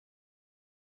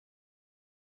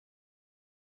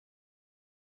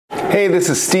Hey, this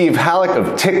is Steve Halleck of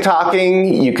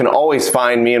TickTocking. You can always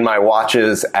find me and my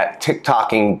watches at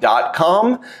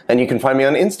TickTocking.com, and you can find me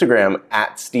on Instagram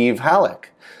at Steve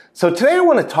Halleck. So today I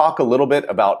want to talk a little bit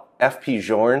about FP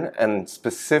Journe and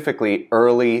specifically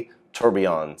early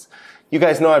tourbillons. You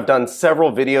guys know I've done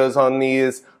several videos on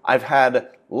these. I've had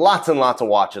lots and lots of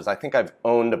watches. I think I've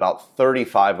owned about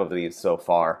 35 of these so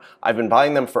far. I've been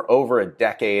buying them for over a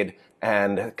decade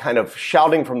and kind of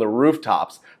shouting from the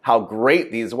rooftops how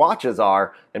great these watches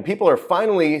are, and people are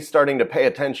finally starting to pay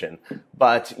attention.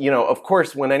 But, you know, of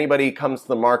course, when anybody comes to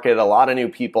the market, a lot of new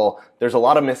people, there's a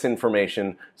lot of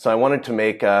misinformation, so I wanted to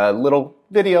make a little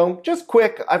video, just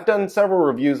quick. I've done several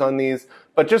reviews on these,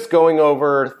 but just going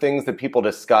over things that people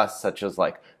discuss, such as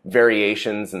like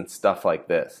variations and stuff like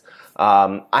this.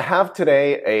 I have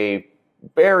today a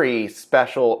very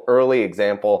special early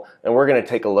example, and we're going to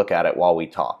take a look at it while we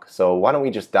talk. So why don't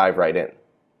we just dive right in.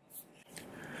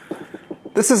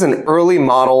 This is an early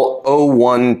model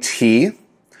 01T.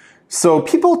 So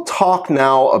people talk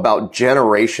now about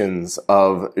generations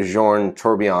of Journe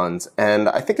tourbillons, and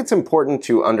I think it's important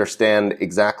to understand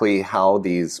exactly how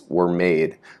these were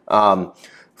made.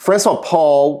 Francois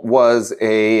Paul was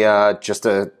just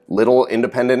a little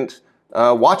independent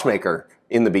watchmaker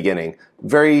in the beginning.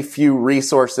 Very few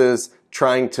resources,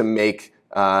 trying to make,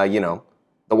 the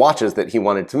watches that he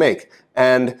wanted to make.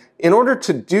 And in order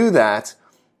to do that,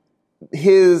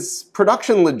 his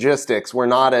production logistics were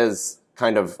not as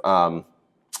kind of,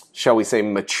 shall we say,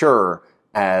 mature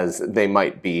as they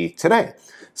might be today.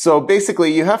 So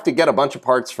basically, you have to get a bunch of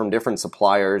parts from different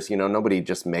suppliers. You know, nobody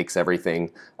just makes everything.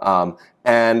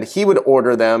 And he would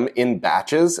order them in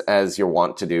batches, as you're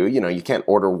wont to do. You know, you can't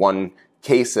order one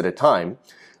case at a time.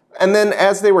 And then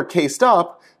as they were cased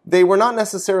up, they were not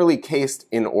necessarily cased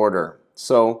in order.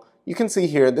 So you can see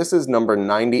here, this is number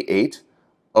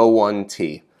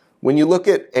 9801T. When you look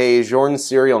at a Journe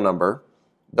serial number,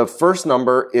 the first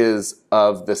number is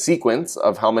of the sequence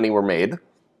of how many were made.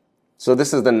 So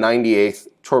this is the 98th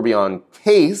tourbillon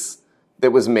case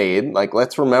that was made. Like,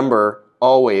 let's remember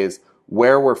always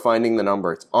where we're finding the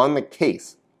number. It's on the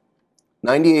case.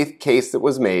 98th case that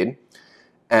was made.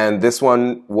 And this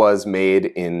one was made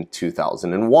in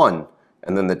 2001.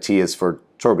 And then the T is for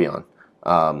tourbillon.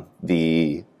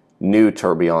 The new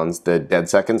tourbillons, the dead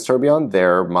seconds tourbillon,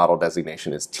 their model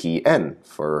designation is TN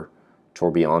for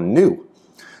tourbillon new.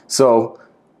 So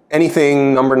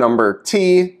anything number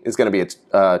T is going to be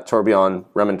a tourbillon,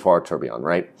 remontoire tourbillon,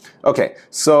 right? Okay,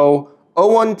 so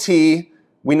 01T,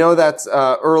 we know that's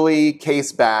early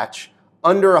case batch,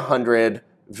 under 100,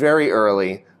 very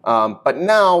early. But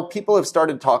now people have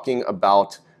started talking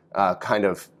about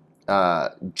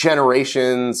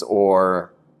generations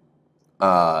or,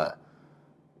 I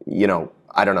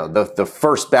don't know, the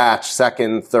first batch,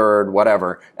 second, third,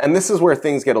 whatever. And this is where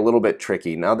things get a little bit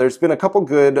tricky. Now, there's been a couple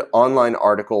good online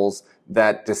articles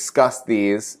that discuss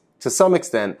these to some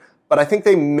extent, but I think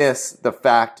they miss the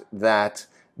fact that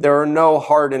there are no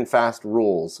hard and fast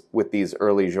rules with these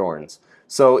early Journes.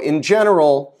 So in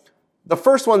general, the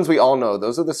first ones we all know,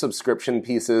 those are the subscription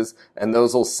pieces, and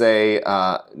those will say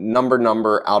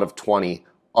number out of 20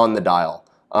 on the dial.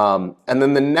 And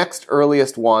then the next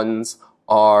earliest ones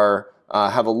are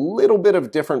have a little bit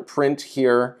of different print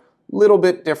here, little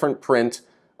bit different print.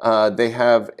 They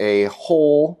have a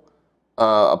hole,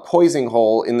 a poising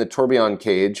hole in the tourbillon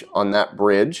cage on that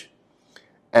bridge,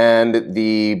 and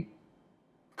the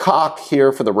cock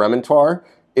here for the remontoire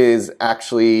is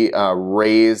actually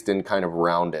raised and kind of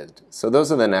rounded. So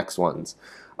those are the next ones.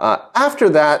 After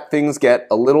that, things get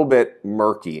a little bit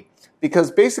murky,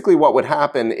 because basically what would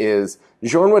happen is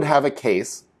Journe would have a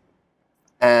case,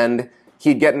 and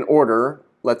he'd get an order,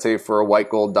 let's say for a white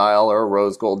gold dial or a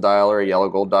rose gold dial or a yellow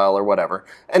gold dial or whatever,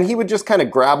 and he would just kind of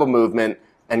grab a movement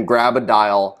and grab a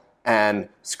dial and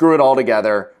screw it all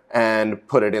together and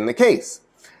put it in the case.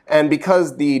 And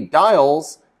because the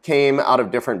dials came out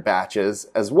of different batches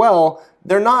as well,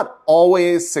 they're not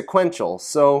always sequential.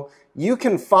 So you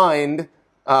can find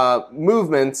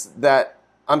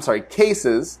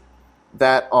cases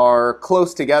that are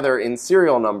close together in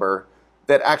serial number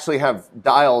that actually have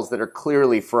dials that are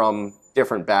clearly from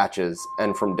different batches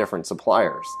and from different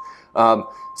suppliers.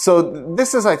 So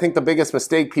this is, I think, the biggest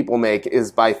mistake people make,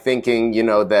 is by thinking,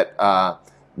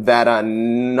 that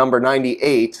number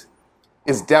 98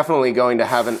 is definitely going to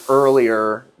have an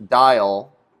earlier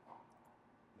dial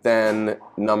than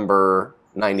number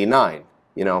 99,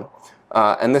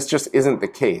 and this just isn't the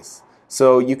case.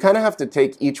 So you kind of have to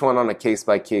take each one on a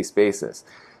case-by-case basis.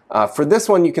 For this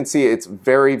one, you can see it's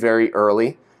very, very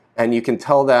early, And you can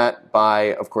tell that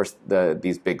by, of course,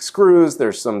 these big screws.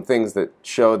 There's some things that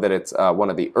show that it's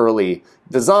one of the early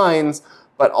designs,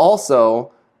 but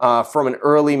also from an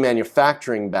early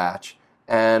manufacturing batch.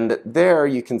 And there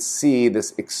you can see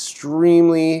this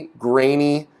extremely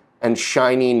grainy and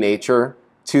shiny nature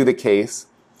to the case.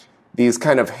 These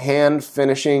kind of hand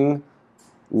finishing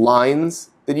lines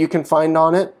that you can find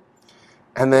on it.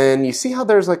 And then you see how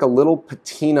there's like a little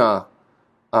patina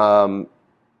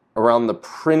around the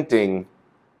printing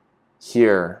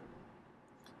here.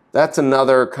 That's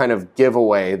another kind of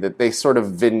giveaway that they sort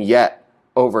of vignette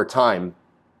over time.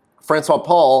 Francois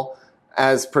Paul,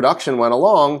 as production went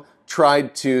along,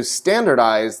 tried to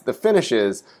standardize the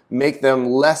finishes, make them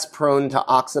less prone to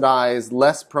oxidize,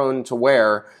 less prone to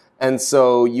wear, and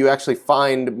so you actually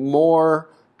find more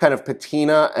kind of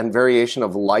patina and variation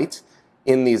of light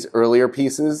in these earlier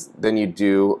pieces than you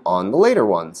do on the later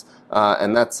ones.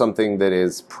 And that's something that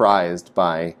is prized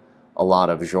by a lot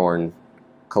of Journe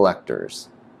collectors.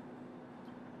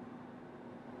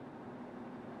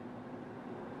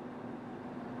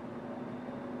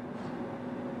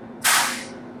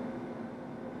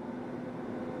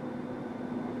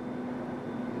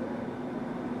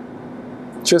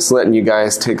 Just letting you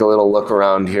guys take a little look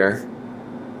around here.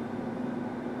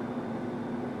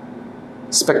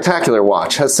 Spectacular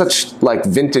watch. Has such like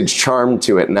vintage charm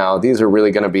to it now. These are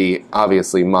really going to be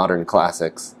obviously modern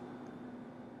classics.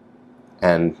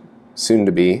 And soon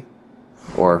to be,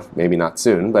 or maybe not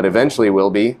soon, but eventually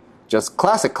will be just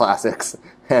classic classics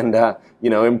and you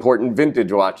know, important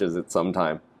vintage watches at some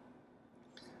time.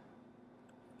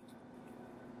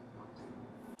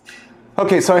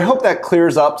 Okay, so I hope that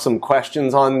clears up some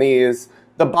questions on these.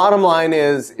 The bottom line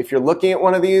is, if you're looking at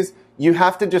one of these, you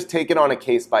have to just take it on a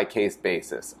case-by-case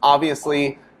basis.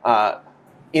 Obviously,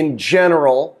 in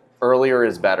general, earlier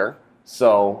is better,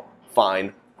 so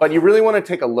fine. But you really want to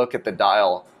take a look at the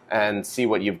dial and see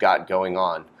what you've got going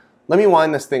on. Let me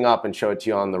wind this thing up and show it to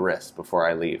you on the wrist before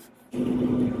I leave.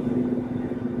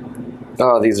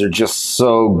 Oh, these are just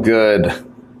so good.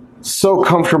 So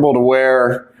comfortable to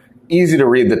wear. Easy to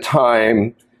read the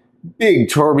time, big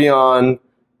tourbillon,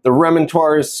 the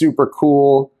remontoire is super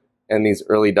cool, and these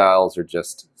early dials are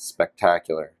just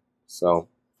spectacular. So,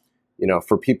 you know,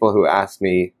 for people who ask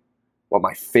me what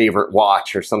my favorite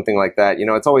watch or something like that, you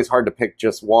know, it's always hard to pick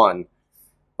just one,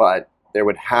 but there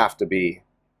would have to be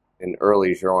an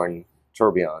early Journe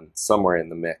tourbillon somewhere in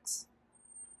the mix.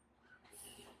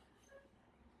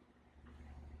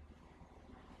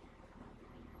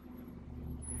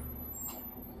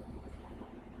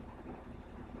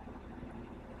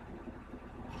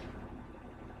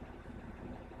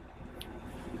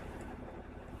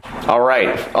 All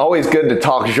right, always good to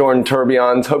talk Journe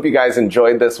tourbillons. Hope you guys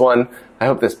enjoyed this one. I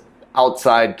hope this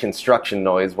outside construction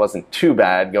noise wasn't too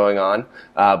bad going on,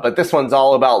 but this one's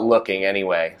all about looking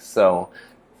anyway. So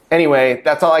anyway,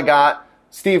 that's all I got.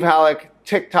 Steve Halleck,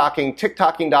 TickTocking,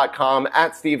 TickTocking.com,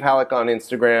 at Steve Halleck on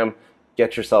Instagram.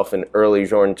 Get yourself an early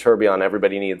Journe tourbillon.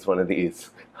 Everybody needs one of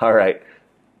these. All right,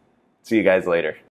 see you guys later.